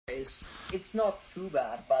it's not too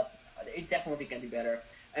bad, but it definitely can be better.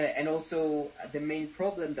 And also the main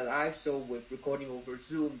problem that I saw with recording over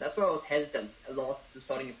Zoom, that's why I was hesitant a lot to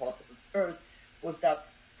starting a podcast at first, was that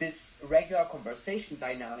this regular conversation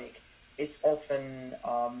dynamic is often,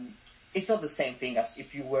 it's not the same thing as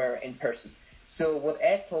if you were in person. So what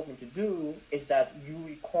Ed told me to do is that you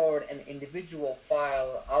record an individual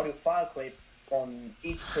audio file clip on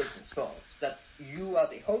each person's phone. So that you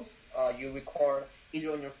as a host, you record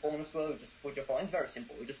either on your phone as well, you just put your phone, it's very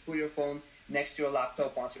simple, you just put your phone next to your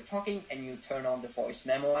laptop once you're talking, and you turn on the voice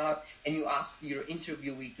memo app, and you ask your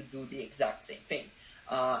interviewee to do the exact same thing.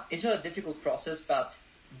 It's not a difficult process, but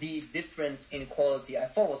the difference in quality I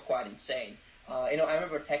thought was quite insane. I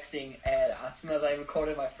remember texting as soon as I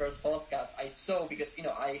recorded my first podcast, I saw, because,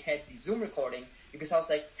 I had the Zoom recording, because I was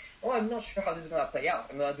like, I'm not sure how this is going to play out.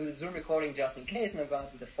 I'm going to do the Zoom recording just in case, and I'm going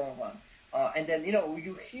to do the phone one. And then,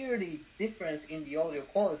 you hear the difference in the audio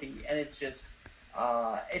quality, and it's just,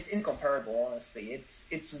 it's incomparable, honestly.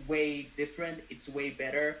 It's way different. It's way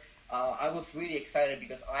better. I was really excited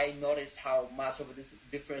because I noticed how much of a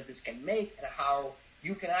difference this can make, and how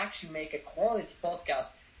you can actually make a quality podcast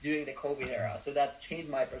during the COVID era. So that changed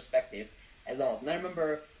my perspective a lot. And I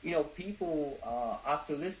remember, people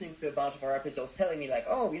after listening to a bunch of our episodes telling me like,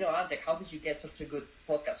 Antek, how did you get such a good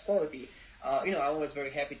podcast quality? I'm always very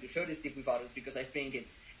happy to share this tip with others because I think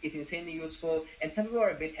it's insanely useful. And some people are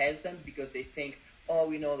a bit hesitant because they think,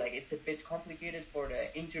 it's a bit complicated for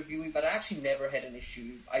the interviewee, but I actually never had an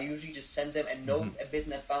issue. I usually just send them a note a bit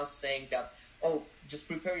in advance saying that, just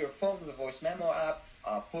prepare your phone with a voice memo app,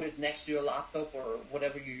 put it next to your laptop or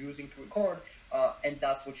whatever you're using to record, and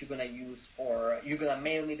that's what you're going to use you're going to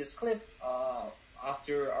mail me this clip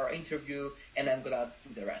after our interview, and I'm going to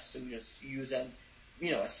do the rest. So you just use a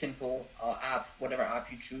simple app, whatever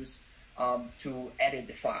app you choose, to edit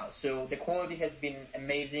the file. So the quality has been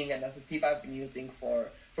amazing, and that's a tip I've been using for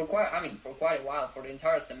quite a while, for the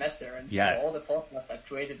entire semester, and all the podcasts I've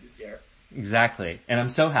created this year. Exactly. And I'm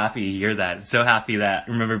so happy to hear that. I'm so happy that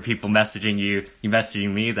I remember people messaging you messaging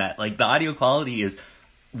me that like the audio quality is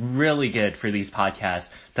really good for these podcasts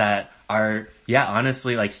that are,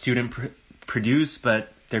 honestly like student produced,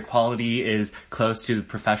 but their quality is close to the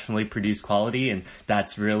professionally produced quality. And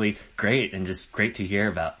that's really great and just great to hear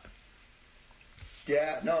about.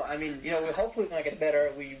 Yeah, no, we're hopefully going to get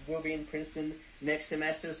better. We will be in Princeton next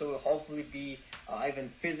semester, so we'll hopefully be even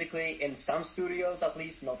physically in some studios, at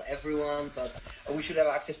least, not everyone, but we should have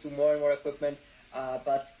access to more and more equipment.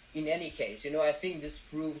 But in any case, I think this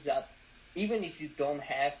proves that even if you don't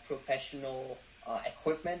have professional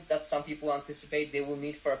equipment that some people anticipate they will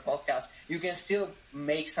need for a podcast, you can still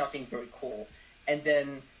make something very cool. And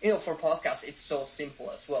then, for podcasts, it's so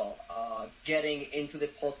simple as well. Getting into the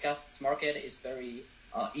podcast market is very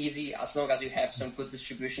easy as long as you have some good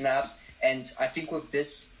distribution apps. And I think with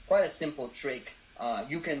this, quite a simple trick,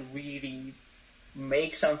 you can really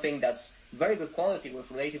make something that's very good quality with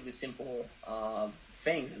relatively simple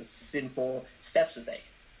things and simple steps to take.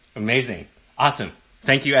 Amazing. Awesome.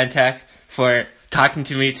 Thank you, EdTech, for talking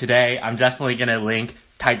to me today. I'm definitely going to link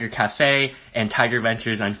Tiger Cafe and Tiger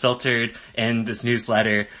Ventures Unfiltered in this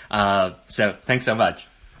newsletter. So thanks so much.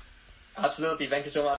 Absolutely. Thank you so much.